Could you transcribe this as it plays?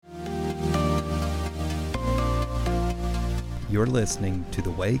You're listening to the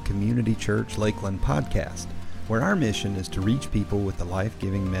Way Community Church Lakeland podcast, where our mission is to reach people with the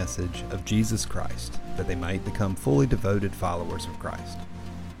life-giving message of Jesus Christ, that they might become fully devoted followers of Christ.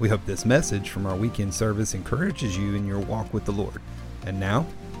 We hope this message from our weekend service encourages you in your walk with the Lord. And now,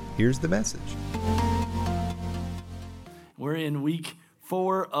 here's the message. We're in week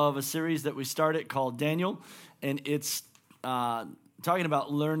 4 of a series that we started called Daniel, and it's talking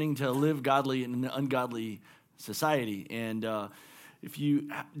about learning to live godly in an ungodly society. And if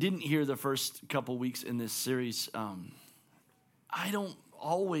you didn't hear the first couple weeks in this series, I don't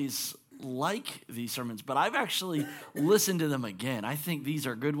always like these sermons, but I've actually listened to them again. I think these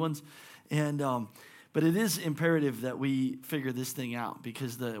are good ones. And but it is imperative that we figure this thing out,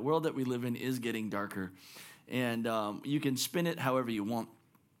 because the world that we live in is getting darker. And you can spin it however you want,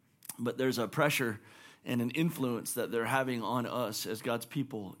 but there's a pressure and an influence that they're having on us as God's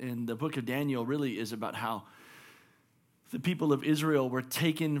people. And the book of Daniel really is about how the people of Israel were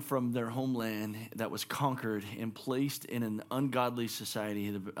taken from their homeland that was conquered and placed in an ungodly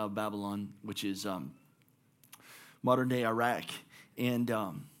society of Babylon, which is modern-day Iraq, and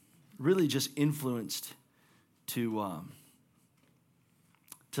really just influenced to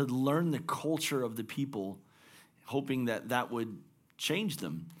learn the culture of the people, hoping that that would change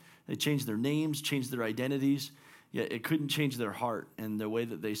them. They changed their names, changed their identities, yet it couldn't change their heart and the way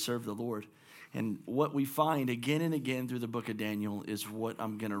that they serve the Lord. And what we find again and again through the book of Daniel is what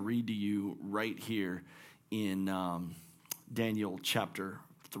I'm going to read to you right here in Daniel chapter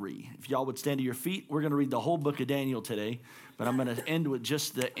 3. If y'all would stand to your feet, we're going to read the whole book of Daniel today, but I'm going to end with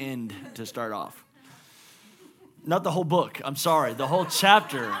just the end to start off. Not the whole book, I'm sorry, the whole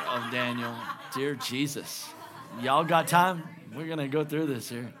chapter of Daniel. Dear Jesus, y'all got time? We're going to go through this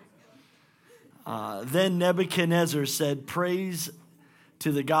here. Then Nebuchadnezzar said, "Praise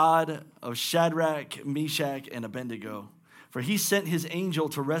to the God of Shadrach, Meshach, and Abednego, for he sent his angel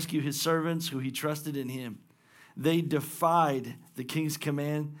to rescue his servants who he trusted in him. They defied the king's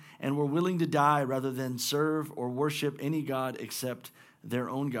command and were willing to die rather than serve or worship any god except their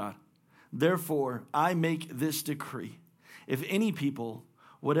own God. Therefore, I make this decree. If any people,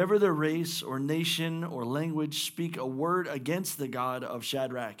 whatever their race or nation or language, speak a word against the God of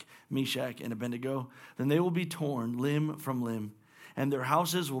Shadrach, Meshach, and Abednego, then they will be torn limb from limb, and their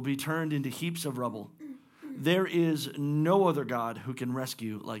houses will be turned into heaps of rubble. There is no other God who can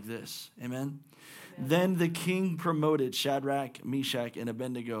rescue like this." Amen? Then the king promoted Shadrach, Meshach, and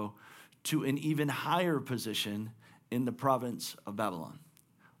Abednego to an even higher position in the province of Babylon.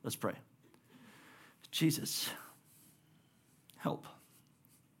 Let's pray. Jesus, help.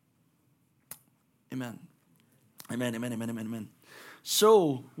 Amen. Amen, amen, amen, amen, amen.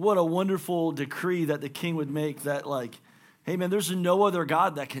 So, what a wonderful decree that the king would make, that hey man, there's no other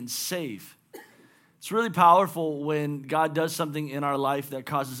God that can save. It's really powerful when God does something in our life that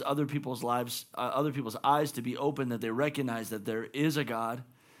causes other people's lives, other people's eyes to be open, that they recognize that there is a God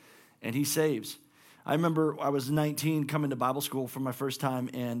and he saves. I remember I was 19 coming to Bible school for my first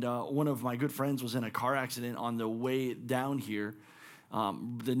time, and one of my good friends was in a car accident on the way down here.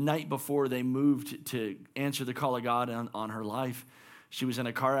 The night before they moved to answer the call of God on her life, she was in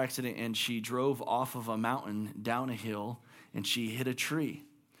a car accident and she drove off of a mountain down a hill and she hit a tree.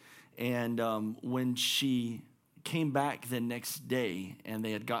 And when she came back the next day, and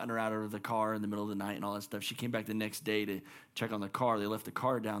they had gotten her out of the car in the middle of the night and all that stuff, she came back the next day to check on the car. They left the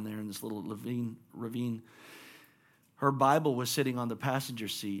car down there in this little ravine. Her Bible was sitting on the passenger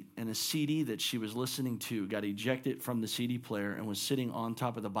seat, and a CD that she was listening to got ejected from the CD player and was sitting on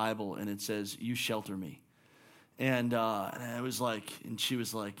top of the Bible, and it says, "You shelter me." And I was like, and she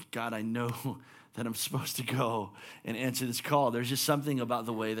was like, "God, I know that I'm supposed to go and answer this call." There's just something about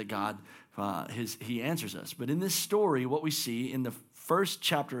the way that God, he answers us. But in this story, what we see in the first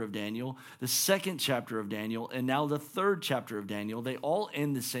chapter of Daniel, the second chapter of Daniel, and now the third chapter of Daniel, they all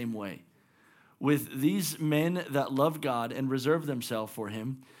end the same way. With these men that love God and reserve themselves for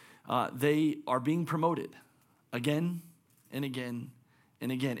him, they are being promoted again and again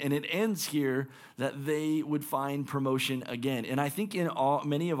and again. And it ends here that they would find promotion again. And I think in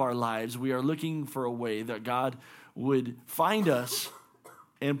many of our lives, we are looking for a way that God would find us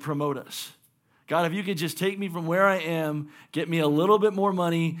and promote us. God, if you could just take me from where I am, get me a little bit more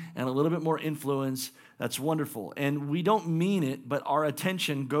money and a little bit more influence, that's wonderful. And we don't mean it, but our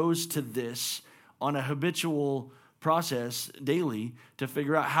attention goes to this on a habitual process daily to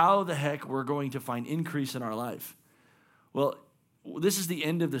figure out how the heck we're going to find increase in our life. Well, this is the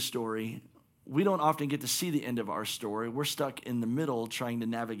end of the story. We don't often get to see the end of our story. We're stuck in the middle trying to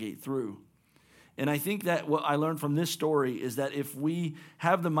navigate through. And I think that what I learned from this story is that if we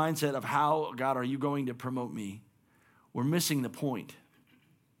have the mindset of how, God, are you going to promote me? we're missing the point.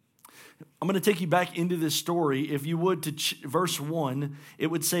 I'm going to take you back into this story. If you would, to verse 1, it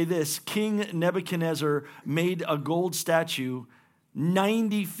would say this: King Nebuchadnezzar made a gold statue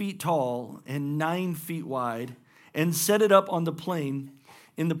 90 feet tall and 9 feet wide and set it up on the plain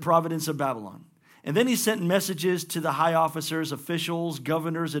in the province of Babylon. And then he sent messages to the high officers, officials,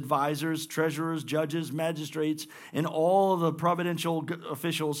 governors, advisors, treasurers, judges, magistrates, and all the providential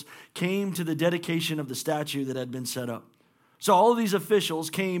officials came to the dedication of the statue that had been set up. So all of these officials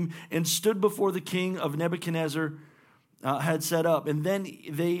came and stood before the king of Nebuchadnezzar had set up. And then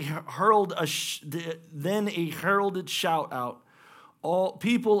they hurled a heralded shout out. All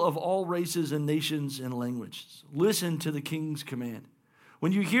people of all races and nations and languages, listen to the king's command.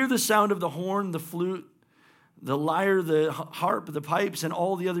 When you hear the sound of the horn, the flute, the lyre, the harp, the pipes, and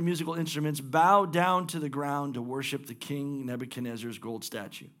all the other musical instruments, bow down to the ground to worship the king Nebuchadnezzar's gold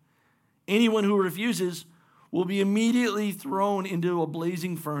statue. Anyone who refuses will be immediately thrown into a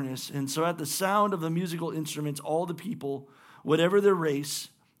blazing furnace. And so at the sound of the musical instruments, all the people, whatever their race,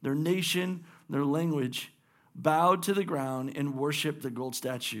 their nation, their language, bowed to the ground and worshiped the gold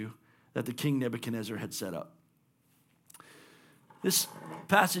statue that the king Nebuchadnezzar had set up. This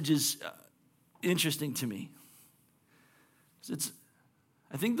passage is interesting to me.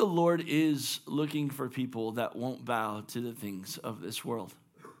 I think the Lord is looking for people that won't bow to the things of this world.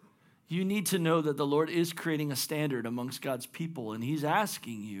 You need to know that the Lord is creating a standard amongst God's people, and he's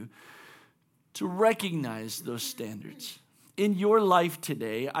asking you to recognize those standards. In your life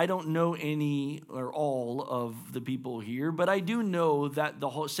today, I don't know any or all of the people here, but I do know that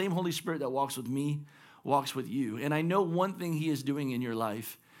the same Holy Spirit that walks with me walks with you. And I know one thing he is doing in your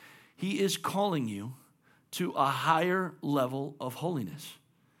life. He is calling you to a higher level of holiness.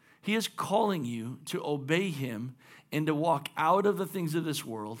 He is calling you to obey him and to walk out of the things of this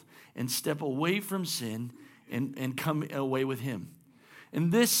world and step away from sin and come away with him.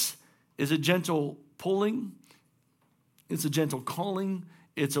 And this is a gentle pulling. It's a gentle calling.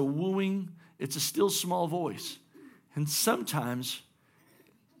 It's a wooing. It's a still small voice. And sometimes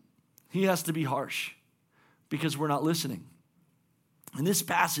he has to be harsh because we're not listening. In this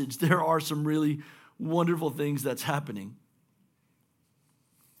passage, there are some really wonderful things that's happening.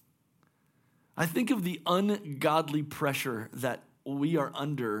 I think of the ungodly pressure that we are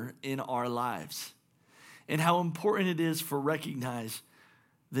under in our lives and how important it is to recognize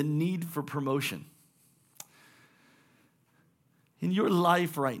the need for promotion. In your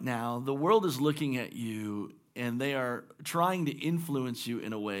life right now, the world is looking at you and they are trying to influence you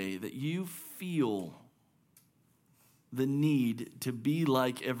in a way that you feel the need to be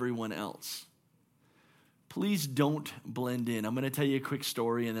like everyone else. Please don't blend in. I'm going to tell you a quick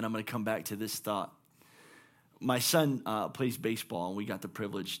story, and then I'm going to come back to this thought. My son plays baseball, and we got the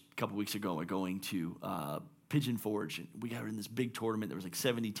privilege a couple weeks ago of going to Pigeon Forge. We got in this big tournament. There was like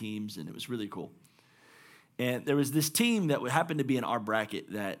 70 teams, and it was really cool. And there was this team that happened to be in our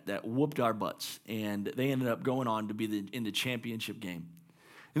bracket that whooped our butts, and they ended up going on to be in the championship game.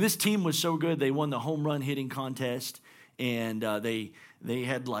 And this team was so good, they won the home run hitting contest, and they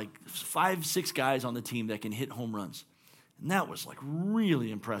had like 5-6 guys on the team that can hit home runs. And that was like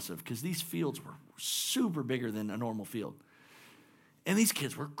really impressive because these fields were super bigger than a normal field. And these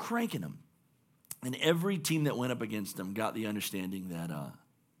kids were cranking them. And every team that went up against them got the understanding that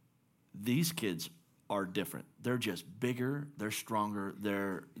these kids are different. They're just bigger, they're stronger,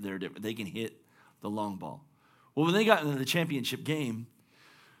 they're different. They can hit the long ball. Well, when they got into the championship game,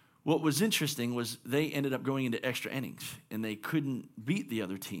 what was interesting was they ended up going into extra innings, and they couldn't beat the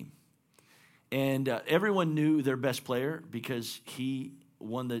other team. And everyone knew their best player because he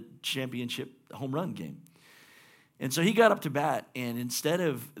won the championship home run game. And so he got up to bat, and instead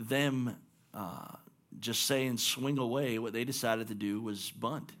of them just saying swing away, what they decided to do was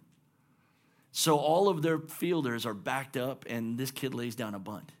bunt. So all of their fielders are backed up, and this kid lays down a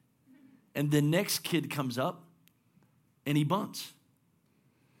bunt. And the next kid comes up, and he bunts.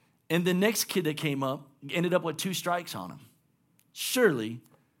 And the next kid that came up ended up with 2 strikes on him. Surely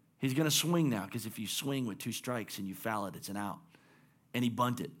he's going to swing now, because if you swing with 2 strikes and you foul it, it's an out. And he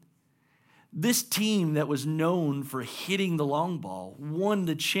bunted. This team that was known for hitting the long ball won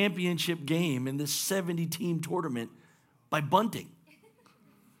the championship game in this 70-team tournament by bunting.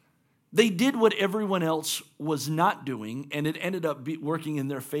 They did what everyone else was not doing, and it ended up working in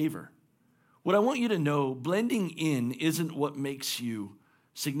their favor. What I want you to know, blending in isn't what makes you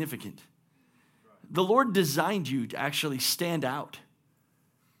significant. The Lord designed you to actually stand out.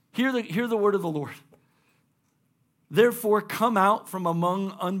 Hear the word of the Lord. Therefore, come out from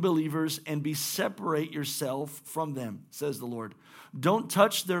among unbelievers and separate yourself from them, says the Lord. Don't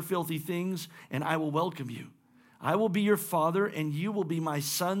touch their filthy things, and I will welcome you. I will be your father, and you will be my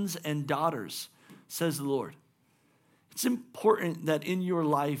sons and daughters, says the Lord. It's important that in your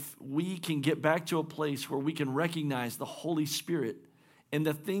life, we can get back to a place where we can recognize the Holy Spirit and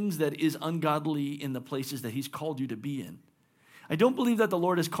the things that is ungodly in the places that he's called you to be in. I don't believe that the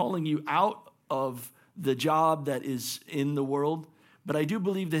Lord is calling you out of the job that is in the world, but I do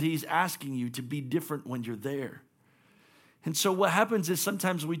believe that he's asking you to be different when you're there. And so what happens is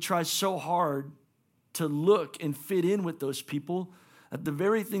sometimes we try so hard to look and fit in with those people that the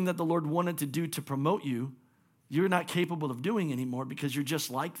very thing that the Lord wanted to do to promote you, you're not capable of doing anymore because you're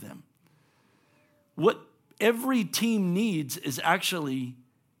just like them. What every team needs is actually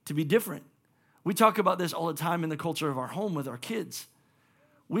to be different. We talk about this all the time in the culture of our home with our kids.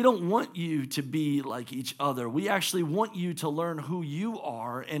 We don't want you to be like each other. We actually want you to learn who you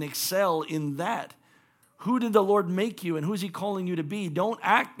are and excel in that. Who did the Lord make you and who's he calling you to be? Don't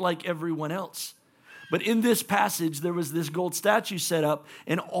act like everyone else. But in this passage, there was this gold statue set up,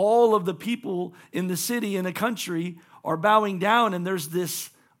 and all of the people in the city, in the country, are bowing down, and there's this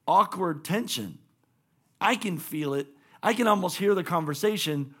awkward tension. I can feel it. I can almost hear the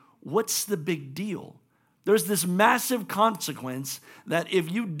conversation. What's the big deal? There's this massive consequence that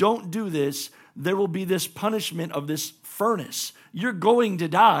if you don't do this, there will be this punishment of this furnace. You're going to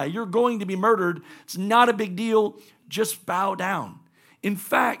die. You're going to be murdered. It's not a big deal. Just bow down. In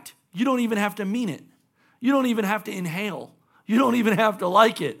fact, you don't even have to mean it. You don't even have to inhale. You don't even have to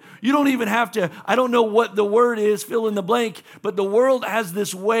like it. You don't even have to, I don't know what the word is, fill in the blank, but the world has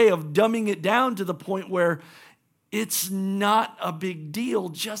this way of dumbing it down to the point where it's not a big deal.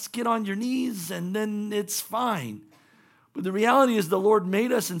 Just get on your knees and then it's fine. But the reality is the Lord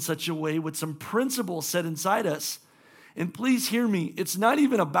made us in such a way with some principles set inside us. And please hear me, it's not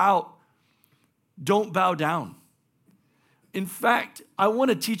even about don't bow down. In fact, I want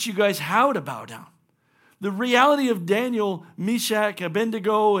to teach you guys how to bow down. The reality of Daniel, Meshach,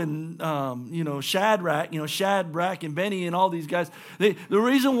 Abednego, and Shadrach and Benny and all these guys, the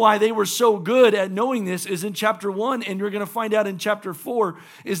reason why they were so good at knowing this is in chapter 1, and you're going to find out in chapter 4,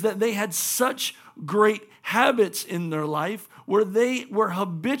 is that they had such great habits in their life where they were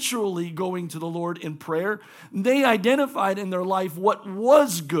habitually going to the Lord in prayer. They identified in their life what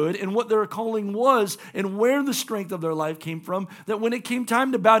was good and what their calling was and where the strength of their life came from, that when it came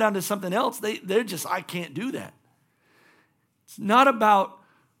time to bow down to something else, they're just, I can't do that. It's not about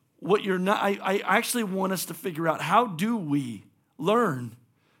what you're not. I actually want us to figure out, how do we learn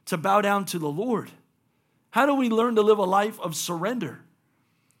to bow down to the Lord? How do we learn to live a life of surrender?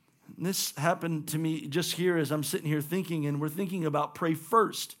 This happened to me just here as I'm sitting here thinking, and we're thinking about pray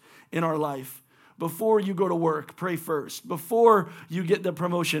first in our life. Before you go to work, pray first. Before you get the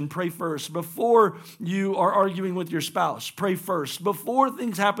promotion, pray first. Before you are arguing with your spouse, pray first. Before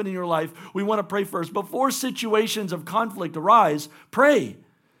things happen in your life, we want to pray first. Before situations of conflict arise, pray.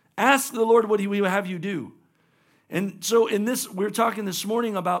 Ask the Lord what he will have you do. And so in this, we're talking this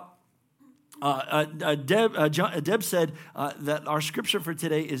morning about Deb said that our scripture for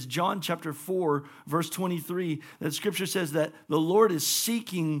today is John chapter 4, verse 23. That scripture says that the Lord is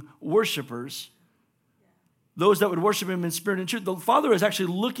seeking worshipers, those that would worship him in spirit and truth. The Father is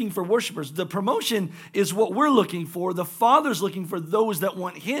actually looking for worshipers. The promotion is what we're looking for. The Father's looking for those that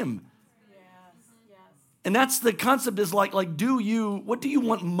want him. Yes. And that's the concept, is like what do you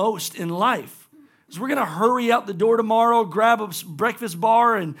want most in life? So we're going to hurry out the door tomorrow, grab a breakfast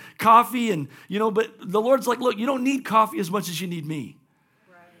bar and coffee, and but the Lord's like, look, you don't need coffee as much as you need me.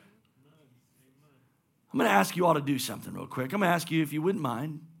 Right. I'm going to ask you all to do something real quick. I'm going to ask you if you wouldn't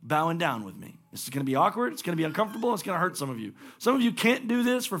mind bowing down with me. This is going to be awkward. It's going to be uncomfortable. It's going to hurt some of you. Some of you can't do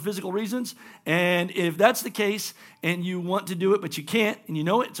this for physical reasons, and if that's the case and you want to do it but you can't and you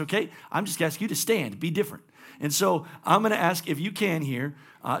know it, it's okay. I'm just asking you to stand, be different. And so I'm going to ask if you can here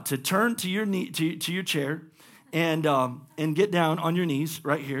to turn to your knee, to your chair and get down on your knees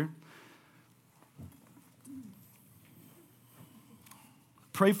right here.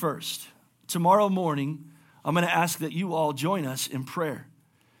 Pray first. Tomorrow morning, I'm going to ask that you all join us in prayer.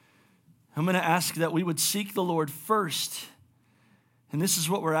 I'm going to ask that we would seek the Lord first. And this is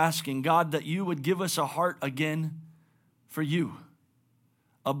what we're asking, God, that you would give us a heart again for you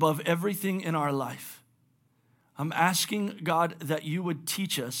above everything in our life. I'm asking, God, that you would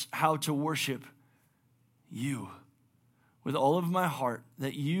teach us how to worship you with all of my heart,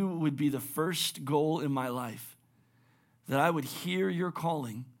 that you would be the first goal in my life, that I would hear your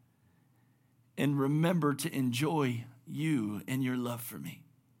calling and remember to enjoy you and your love for me.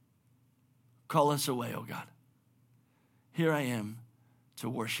 Call us away, oh God. Here I am to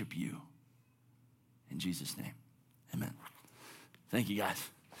worship you. In Jesus' name, amen. Thank you, guys.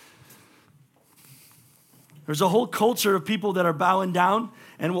 There's a whole culture of people that are bowing down,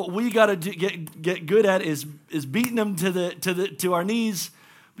 and what we got to get good at is beating them to our knees,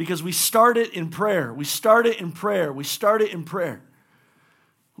 because we start it in prayer. We start it in prayer. We start it in prayer.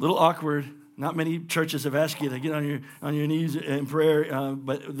 A little awkward. Not many churches have asked you to get on your knees in prayer,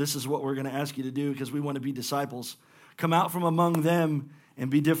 but this is what we're going to ask you to do, because we want to be disciples. Come out from among them and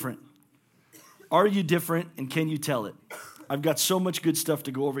be different. Are you different, and can you tell it? I've got so much good stuff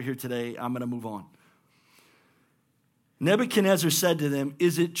to go over here today. I'm going to move on. Nebuchadnezzar said to them,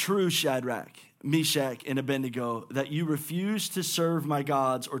 "Is it true, Shadrach, Meshach, and Abednego, that you refuse to serve my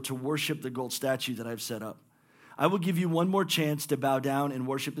gods or to worship the gold statue that I've set up? I will give you one more chance to bow down and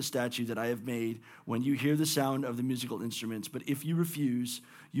worship the statue that I have made when you hear the sound of the musical instruments. But if you refuse,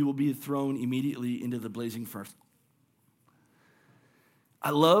 you will be thrown immediately into the blazing furnace." I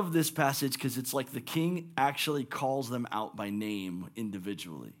love this passage because it's like the king actually calls them out by name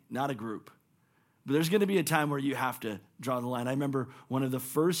individually, not a group. But there's going to be a time where you have to draw the line. I remember one of the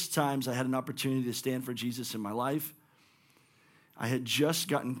first times I had an opportunity to stand for Jesus in my life. I had just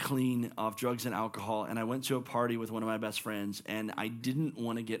gotten clean off drugs and alcohol, and I went to a party with one of my best friends, and I didn't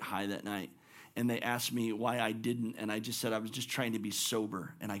want to get high that night. And they asked me why I didn't, and I just said I was just trying to be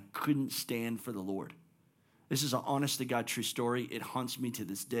sober, and I couldn't stand for the Lord. This is an honest-to-God true story. It haunts me to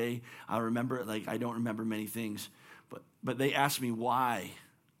this day. I remember it like I don't remember many things, but they asked me why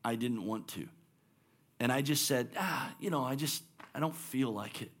I didn't want to. And I just said, I don't feel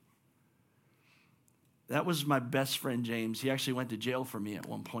like it. That was my best friend, James. He actually went to jail for me at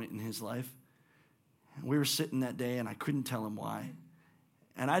one point in his life. And we were sitting that day, and I couldn't tell him why.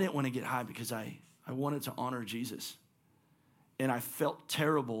 And I didn't want to get high because I wanted to honor Jesus. And I felt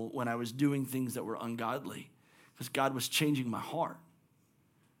terrible when I was doing things that were ungodly because God was changing my heart.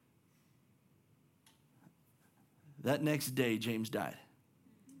 That next day, James died.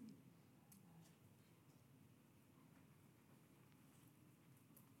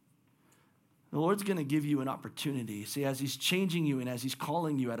 The Lord's going to give you an opportunity. See, as he's changing you and as he's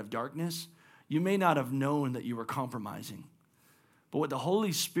calling you out of darkness, you may not have known that you were compromising. But what the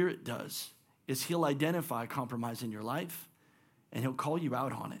Holy Spirit does is he'll identify compromise in your life and he'll call you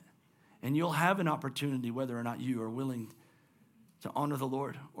out on it. And you'll have an opportunity whether or not you are willing to honor the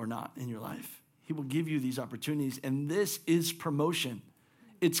Lord or not in your life. He will give you these opportunities, and this is promotion.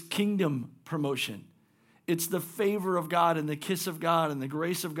 It's kingdom promotion. It's the favor of God and the kiss of God and the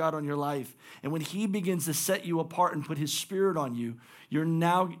grace of God on your life. And when he begins to set you apart and put his Spirit on you,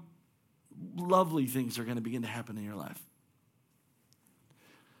 lovely things are going to begin to happen in your life.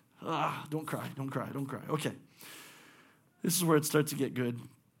 Don't cry. Okay. This is where it starts to get good.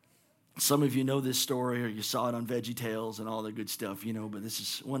 Some of you know this story or you saw it on VeggieTales and all the good stuff, but this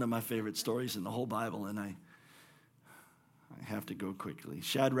is one of my favorite stories in the whole Bible, and I have to go quickly.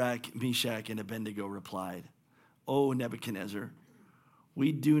 Shadrach, Meshach, and Abednego replied, "O Nebuchadnezzar,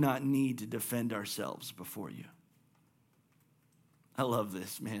 we do not need to defend ourselves before you." I love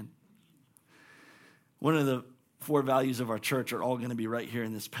this, man. One of the 4 values of our church are all going to be right here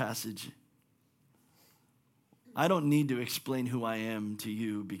in this passage. I don't need to explain who I am to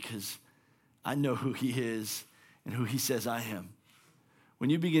you because I know who he is and who he says I am. When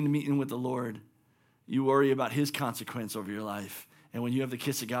you begin meeting with the Lord, you worry about his consequence over your life. And when you have the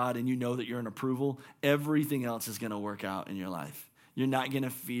kiss of God and you know that you're in approval, everything else is going to work out in your life. You're not going to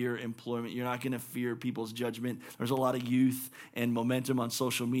fear employment. You're not going to fear people's judgment. There's a lot of youth and momentum on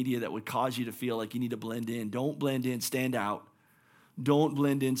social media that would cause you to feel like you need to blend in. Don't blend in, stand out. Don't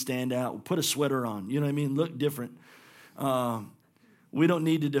blend in, stand out. Put a sweater on. You know what I mean? Look different. We don't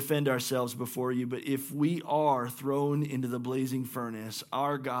need to defend ourselves before you, but if we are thrown into the blazing furnace,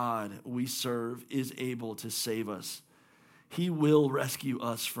 our God we serve is able to save us. He will rescue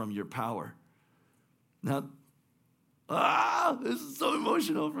us from your power. Now, this is so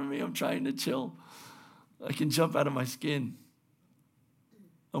emotional for me. I'm trying to chill. I can jump out of my skin.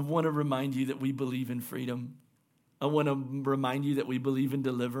 I want to remind you that we believe in freedom. I want to remind you that we believe in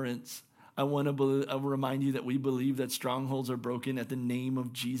deliverance. I want to remind you that we believe that strongholds are broken at the name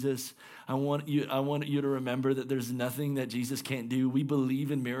of Jesus. I want you to remember that there's nothing that Jesus can't do. We believe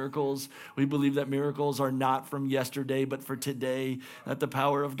in miracles. We believe that miracles are not from yesterday, but for today, that the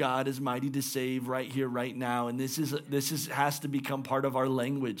power of God is mighty to save right here, right now. And this has to become part of our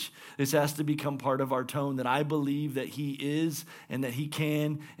language. This has to become part of our tone, that I believe that he is and that he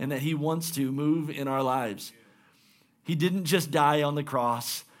can and that he wants to move in our lives. He didn't just die on the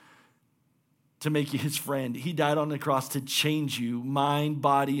cross to make you his friend. He died on the cross to change you, mind,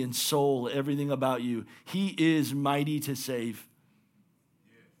 body, and soul, everything about you. He is mighty to save.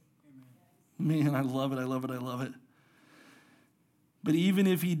 Man, I love it. But even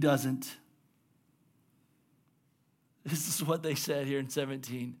if he doesn't, This is what they said here in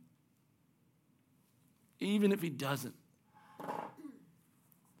 17. Even if he doesn't.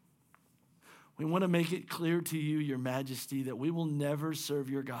 We want to make it clear to you, your majesty, that we will never serve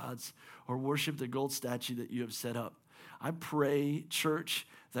your gods or worship the gold statue that you have set up. I pray, church,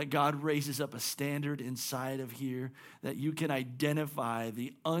 that God raises up a standard inside of here that you can identify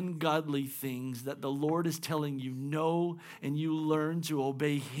the ungodly things that the Lord is telling you no, and you learn to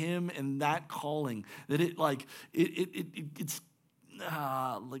obey him and that calling. That it's like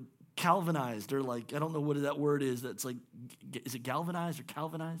Calvinized, or like, I don't know what that word is. That's like, is it galvanized or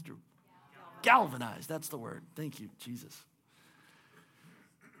Calvinized or galvanized? That's the word. Thank you, Jesus.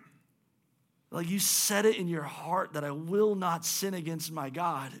 Like, you set it in your heart that I will not sin against my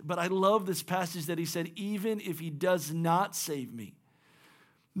God. But I love this passage that he said, even if he does not save me.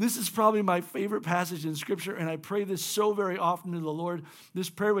 This is probably my favorite passage in Scripture, and I pray this so very often to the Lord. This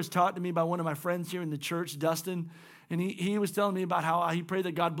prayer was taught to me by one of my friends here in the church, Dustin, and he was telling me about how he prayed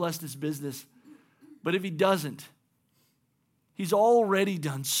that God blessed his business. But if he doesn't, he's already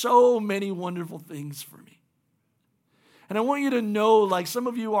done so many wonderful things for me. And I want you to know, like, some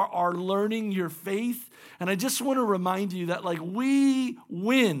of you are learning your faith. And I just want to remind you that, like, we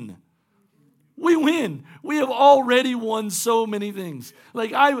win. We win. We have already won so many things.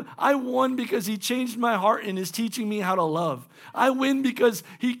 Like, I won because he changed my heart and is teaching me how to love. I win because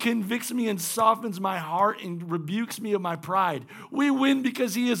he convicts me and softens my heart and rebukes me of my pride. We win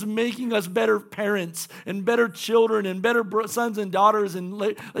because he is making us better parents and better children and better sons and daughters. And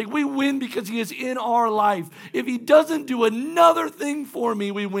like we win because he is in our life. If he doesn't do another thing for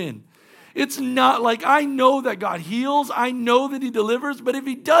me, we win. It's not like, I know that God heals. I know that he delivers. But if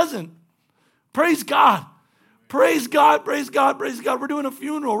he doesn't, praise God. Praise God, praise God, praise God. We're doing a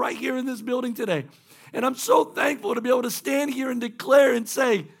funeral right here in this building today. And I'm so thankful to be able to stand here and declare and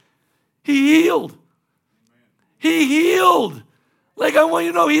say, he healed. He healed. Like, I want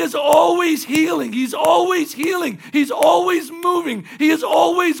you to know, he is always healing. He's always healing. He's always moving. He is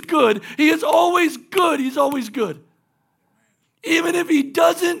always good. He is always good. He's always good. Even if he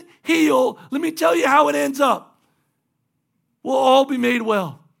doesn't heal, let me tell you how it ends up. We'll all be made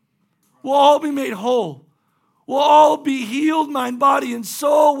well. We'll all be made whole. We'll all be healed, mind, body, and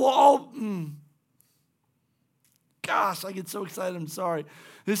soul. We'll all... Gosh, I get so excited. I'm sorry.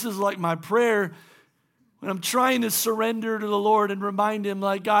 This is like my prayer when I'm trying to surrender to the Lord and remind him,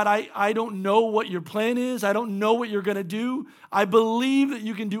 like, God, I don't know what your plan is. I don't know what you're going to do. I believe that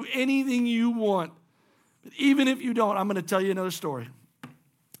you can do anything you want. But even if you don't, I'm going to tell you another story.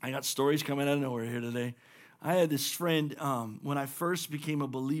 I got stories coming out of nowhere here today. I had this friend when I first became a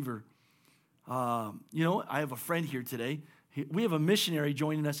believer. I have a friend here today. We have a missionary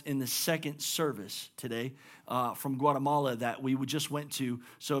joining us in the second service today from Guatemala that we just went to.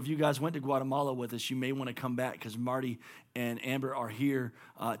 So if you guys went to Guatemala with us, you may want to come back because Marty and Amber are here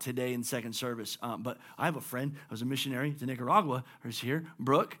today in second service. But I have a friend who's a missionary to Nicaragua who's here.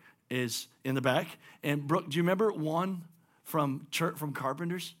 Brooke is in the back. And Brooke, do you remember Juan from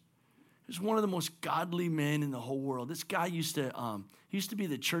Carpenters? He's one of the most godly men in the whole world. This guy used to be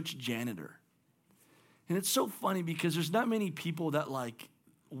the church janitor. And it's so funny because there's not many people that like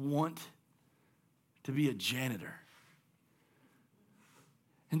want to be a janitor.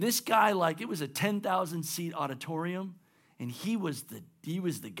 And this guy, like, it was a 10,000 seat auditorium, and he was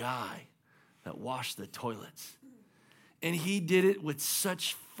the guy that washed the toilets. And he did it with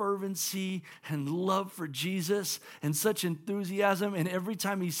such fervency and love for Jesus and such enthusiasm. And every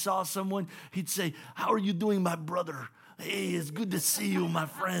time he saw someone, he'd say, "How are you doing, my brother? Hey, it's good to see you, my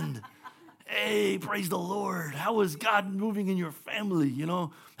friend. Hey, praise the Lord. How is God moving in your family?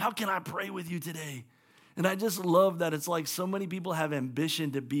 How can I pray with you today?" And I just love that it's like so many people have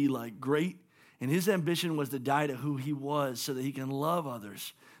ambition to be like great. And his ambition was to die to who he was so that he can love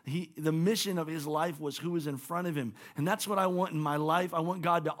others. The mission of his life was who was in front of him. And that's what I want in my life. I want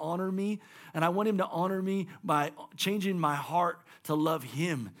God to honor me. And I want him to honor me by changing my heart to love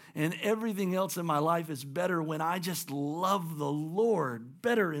him. And everything else in my life is better when I just love the Lord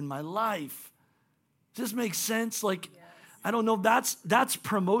better in my life. Does this make sense? Like, yes. I don't know. That's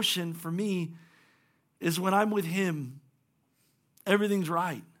promotion for me, is when I'm with him, everything's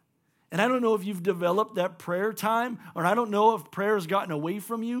right. And I don't know if you've developed that prayer time, or I don't know if prayer has gotten away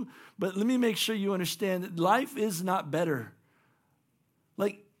from you, but let me make sure you understand that life is not better.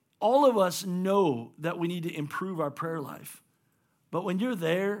 Like, all of us know that we need to improve our prayer life. But when you're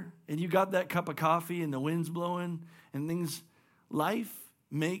there and you got that cup of coffee and the wind's blowing and things, life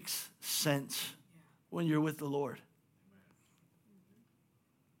makes sense when you're with the Lord.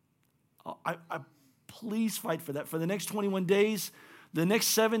 I please fight for that. For the next 21 days, the next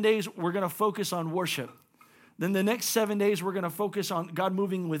 7 days, we're going to focus on worship. Then the next 7 days, we're going to focus on God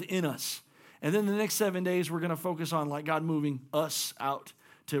moving within us. And then the next 7 days, we're going to focus on like God moving us out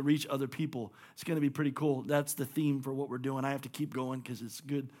to reach other people. It's going to be pretty cool. That's the theme for what we're doing. I have to keep going because it's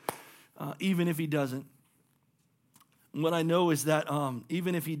good. Even if he doesn't. What I know is that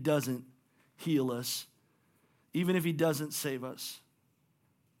even if he doesn't heal us, even if he doesn't save us,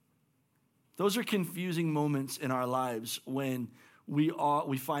 those are confusing moments in our lives when we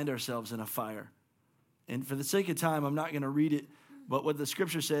find ourselves in a fire. And for the sake of time, I'm not going to read it, but what the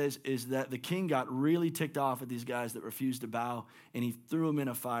scripture says is that the king got really ticked off at these guys that refused to bow, and he threw them in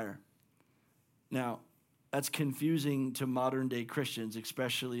a fire. Now, that's confusing to modern day Christians,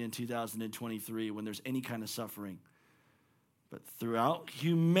 especially in 2023 when there's any kind of suffering. But throughout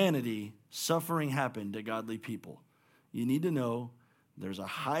humanity, suffering happened to godly people. You need to know there's a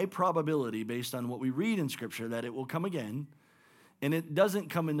high probability based on what we read in scripture that it will come again. And it doesn't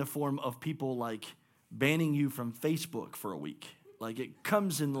come in the form of people like banning you from Facebook for a week. Like it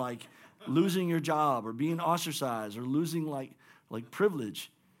comes in like losing your job or being ostracized or losing like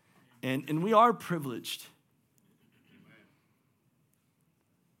privilege. And we are privileged.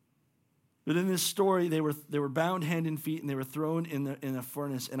 But in this story, they were bound hand and feet and they were thrown in a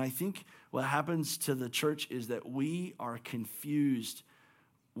furnace. And I think what happens to the church is that we are confused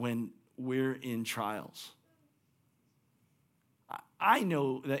when we're in trials. I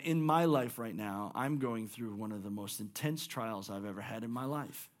know that in my life right now, I'm going through one of the most intense trials I've ever had in my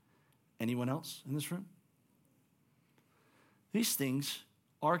life. Anyone else in this room? These things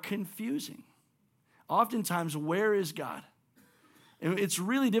are confusing. Oftentimes, where is God? And it's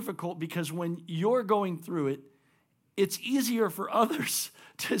really difficult because when you're going through it, it's easier for others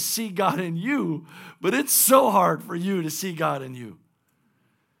to see God in you, but it's so hard for you to see God in you.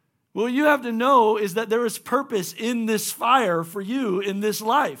 What you have to know is that there is purpose in this fire for you in this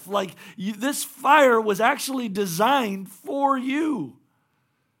life. Like this fire was actually designed for you.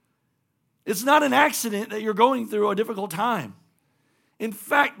 It's not an accident that you're going through a difficult time. In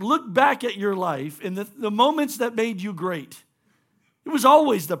fact, look back at your life and the moments that made you great. It was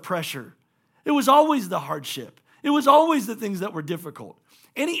always the pressure. It was always the hardship. It was always the things that were difficult.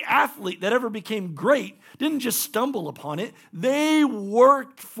 Any athlete that ever became great didn't just stumble upon it. They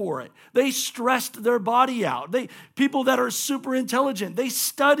worked for it. They stressed their body out. People that are super intelligent, they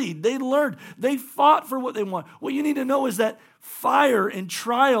studied, they learned, they fought for what they want. What you need to know is that fire and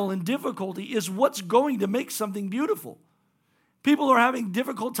trial and difficulty is what's going to make something beautiful. People are having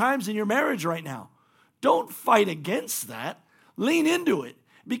difficult times in your marriage right now. Don't fight against that. Lean into it.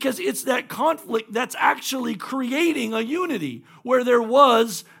 Because it's that conflict that's actually creating a unity where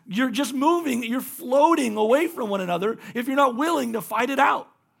you're just moving, you're floating away from one another if you're not willing to fight it out.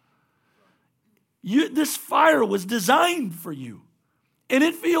 This fire was designed for you. And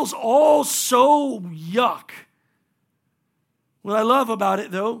it feels all so yuck. What I love about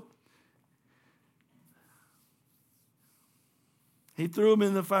it, though, he threw him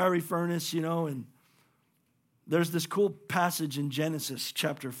in the fiery furnace, and there's this cool passage in Genesis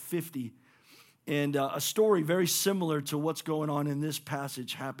chapter 50, and a story very similar to what's going on in this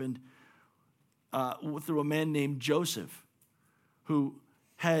passage happened through a man named Joseph, who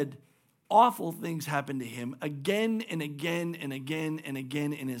had awful things happen to him again and again and again and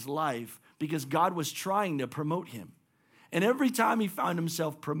again in his life because God was trying to promote him. And every time he found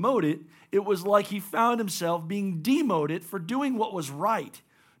himself promoted, it was like he found himself being demoted for doing what was right.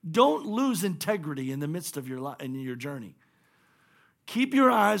 Don't lose integrity in the midst of your journey. Keep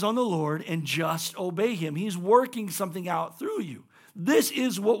your eyes on the Lord and just obey him. He's working something out through you. This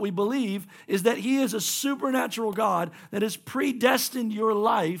is what we believe, is that he is a supernatural God that has predestined your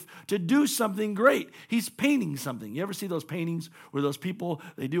life to do something great. He's painting something. You ever see those paintings where those people,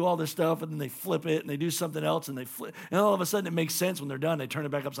 they do all this stuff and then they flip it and they do something else and they flip, and all of a sudden it makes sense when they're done. They turn it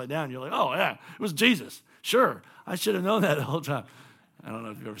back upside down. You're like, oh yeah, it was Jesus. Sure, I should have known that the whole time. I don't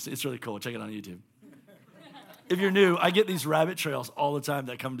know if you've ever seen it. It's really cool. Check it on YouTube. If you're new, I get these rabbit trails all the time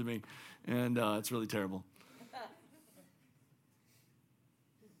that come to me, and it's really terrible.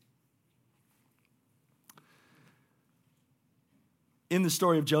 In the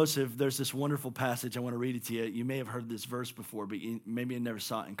story of Joseph, there's this wonderful passage. I want to read it to you. You may have heard this verse before, but maybe you never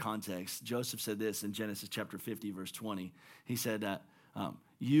saw it in context. Joseph said this in Genesis chapter 50, verse 20. He said that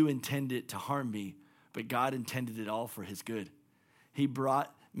you intended to harm me, but God intended it all for his good. He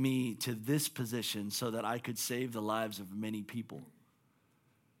brought me to this position so that I could save the lives of many people.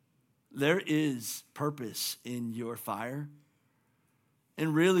 There is purpose in your fire.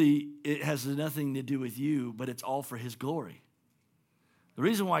 And really, it has nothing to do with you, but it's all for his glory. The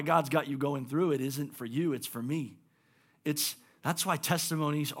reason why God's got you going through it isn't for you, it's for me. That's why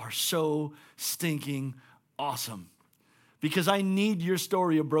testimonies are so stinking awesome. Because I need your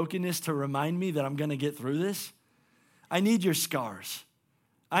story of brokenness to remind me that I'm going to get through this. I need your scars.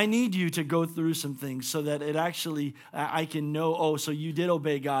 I need you to go through some things so that it actually, I can know, oh, so you did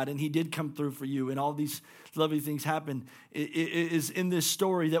obey God and he did come through for you and all these lovely things happened. It is in this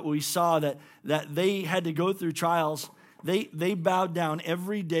story that we saw that they had to go through trials. They bowed down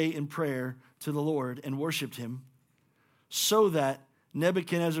every day in prayer to the Lord and worshiped him so that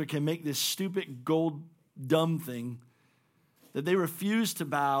Nebuchadnezzar can make this stupid gold dumb thing that they refused to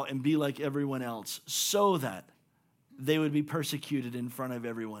bow and be like everyone else so that they would be persecuted in front of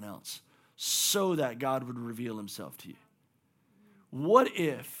everyone else so that God would reveal himself to you. What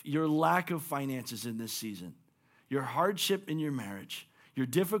if your lack of finances in this season, your hardship in your marriage, your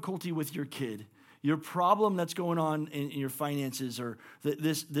difficulty with your kid, your problem that's going on in your finances, or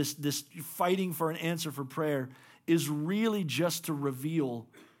this fighting for an answer for prayer is really just to reveal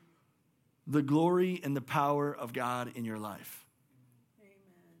the glory and the power of God in your life?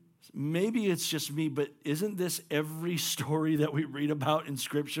 Maybe it's just me, but isn't this every story that we read about in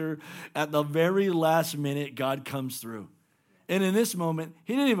Scripture? At the very last minute, God comes through. And in this moment,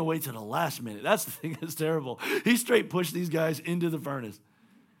 he didn't even wait till the last minute. That's the thing that's terrible. He straight pushed these guys into the furnace.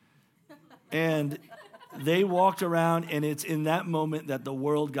 And they walked around, and it's in that moment that the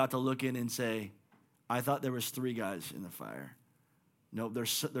world got to look in and say, I thought there was 3 guys in the fire. No,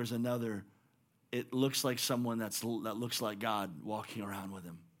 there's another. It looks like someone that looks like God walking around with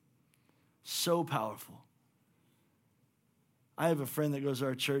him. So powerful. I have a friend that goes to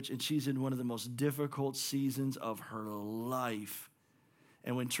our church, and she's in one of the most difficult seasons of her life.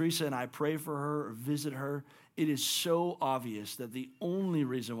 And when Teresa and I pray for her or visit her, it is so obvious that the only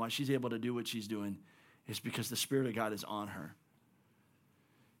reason why she's able to do what she's doing is because the Spirit of God is on her.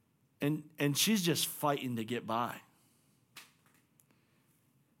 And she's just fighting to get by.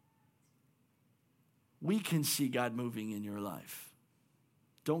 We can see God moving in your life.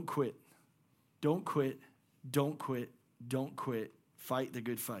 Don't quit. Don't quit, don't quit, don't quit. Fight the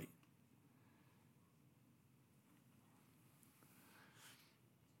good fight.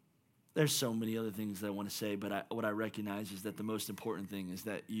 There's so many other things that I want to say, but what I recognize is that the most important thing is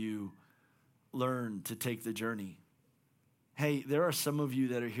that you learn to take the journey. Hey, there are some of you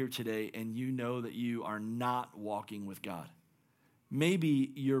that are here today, and you know that you are not walking with God.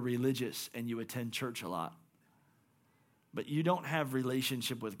 Maybe you're religious and you attend church a lot, but you don't have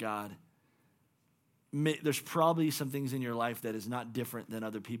relationship with God. There's probably some things in your life that is not different than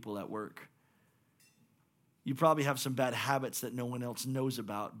other people at work. You probably have some bad habits that no one else knows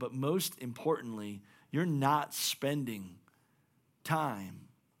about, but most importantly, you're not spending time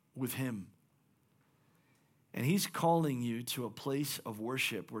with him. And he's calling you to a place of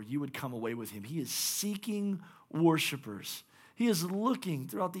worship where you would come away with him. He is seeking worshipers. He is looking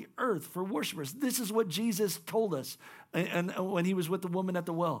throughout the earth for worshipers. This is what Jesus told us and when he was with the woman at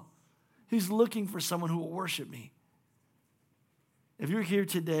the well. He's looking for someone who will worship me. If you're here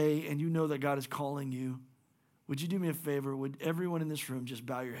today and you know that God is calling you, would you do me a favor? Would everyone in this room just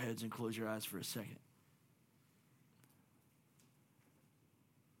bow your heads and close your eyes for a second?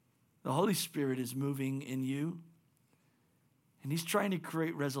 The Holy Spirit is moving in you, and he's trying to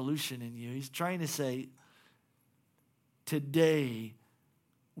create resolution in you. He's trying to say, today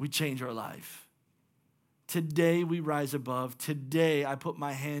we change our life. Today we rise above. Today I put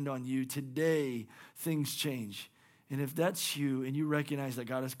my hand on you. Today things change. And if that's you and you recognize that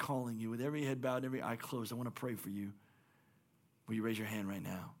God is calling you with every head bowed, every eye closed, I want to pray for you. Will you raise your hand right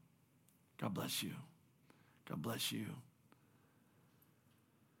now? God bless you. God bless you.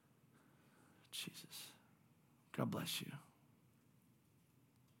 Jesus. God bless you.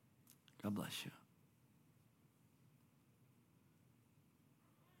 God bless you.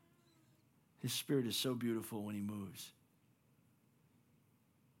 His Spirit is so beautiful when he moves.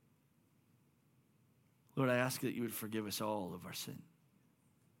 Lord, I ask that you would forgive us all of our sin.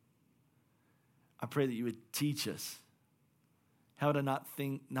 I pray that you would teach us how to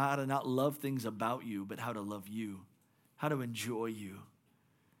not love things about you, but how to love you, how to enjoy you,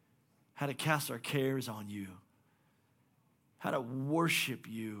 how to cast our cares on you, how to worship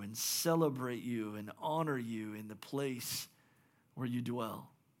you and celebrate you and honor you in the place where you dwell.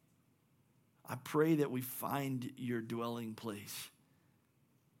 I pray that we find your dwelling place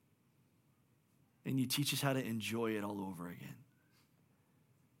and you teach us how to enjoy it all over again.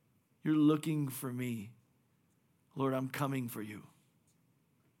 You're looking for me. Lord, I'm coming for you.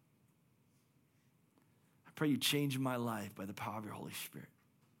 I pray you change my life by the power of your Holy Spirit.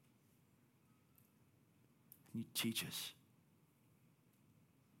 And you teach us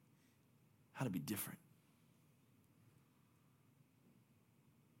how to be different.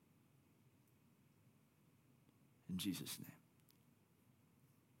 Jesus' name.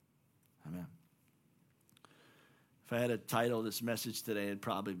 Amen. If I had to title this message today, it'd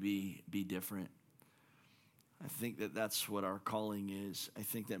probably be different. I think that that's what our calling is. I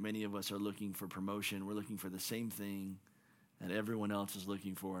think that many of us are looking for promotion. We're looking for the same thing that everyone else is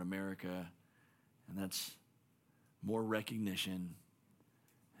looking for in America, and that's more recognition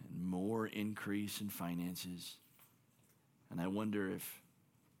and more increase in finances. And I wonder if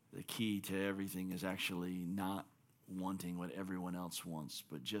the key to everything is actually not wanting what everyone else wants,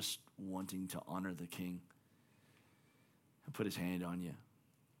 but just wanting to honor the King and put his hand on you.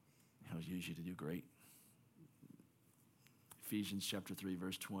 He'll use you to do great. Ephesians chapter 3,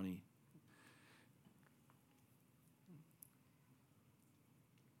 verse 20.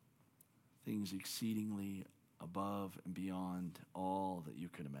 Things exceedingly above and beyond all that you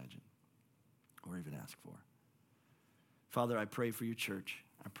could imagine or even ask for. Father, I pray for your church.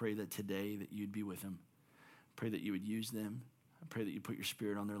 I pray that today that you'd be with them. I pray that you would use them. I pray that you put your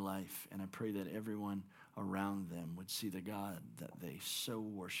spirit on their life. And I pray that everyone around them would see the God that they so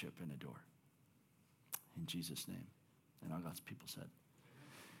worship and adore. In Jesus' name. And all God's people said.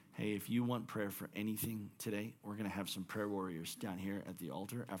 Hey, if you want prayer for anything today, we're going to have some prayer warriors down here at the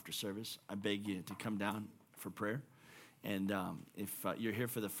altar after service. I beg you to come down for prayer. And if you're here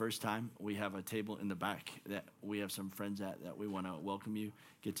for the first time, we have a table in the back that we have some friends at that we want to welcome you,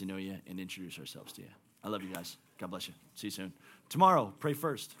 get to know you, and introduce ourselves to you. I love you guys. God bless you. See you soon. Tomorrow, pray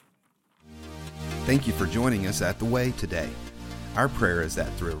first. Thank you for joining us at The Way today. Our prayer is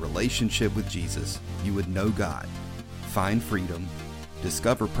that through a relationship with Jesus, you would know God, find freedom,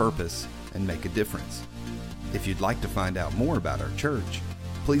 discover purpose, and make a difference. If you'd like to find out more about our church,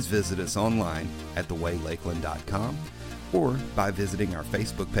 please visit us online at thewaylakeland.com or by visiting our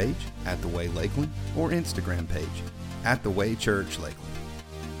Facebook page at The Way Lakeland or Instagram page at The Way Church Lakeland.